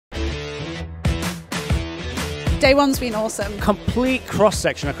Day one's been awesome. Complete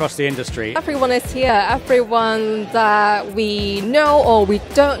cross-section across the industry. Everyone is here, everyone that we know or we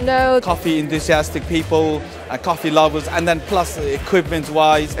don't know. Coffee enthusiastic people, coffee lovers, and then plus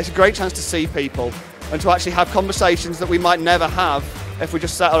equipment-wise. It's a great chance to see people and to actually have conversations that we might never have if we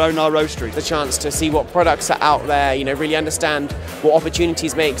just sat on our roastery. The chance to see what products are out there, really understand what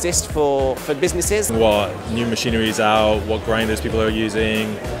opportunities may exist for businesses. What new machinery is out, what grinders people are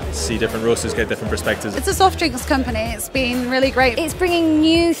using, see different roasters, get different perspectives. It's a soft drinks company. It's been really great. It's bringing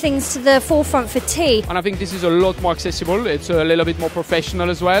new things to the forefront for tea. And I think this is a lot more accessible. It's a little bit more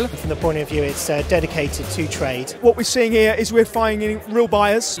professional as well. From the point of view, it's dedicated to trade. What we're seeing here is we're finding real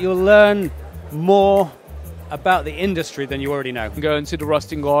buyers. You'll learn more about the industry than you already know. Go and see the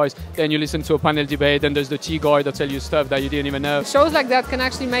roasting guys, then you listen to a panel debate, then there's the tea guy that tell you stuff that you didn't even know. Shows like that can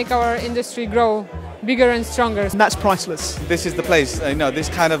actually make our industry grow bigger and stronger. And that's priceless. This is the place, this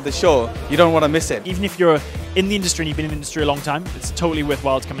kind of the show. You don't want to miss it. Even if you're in the industry and you've been in the industry a long time, it's totally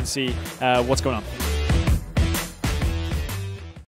worthwhile to come and see what's going on.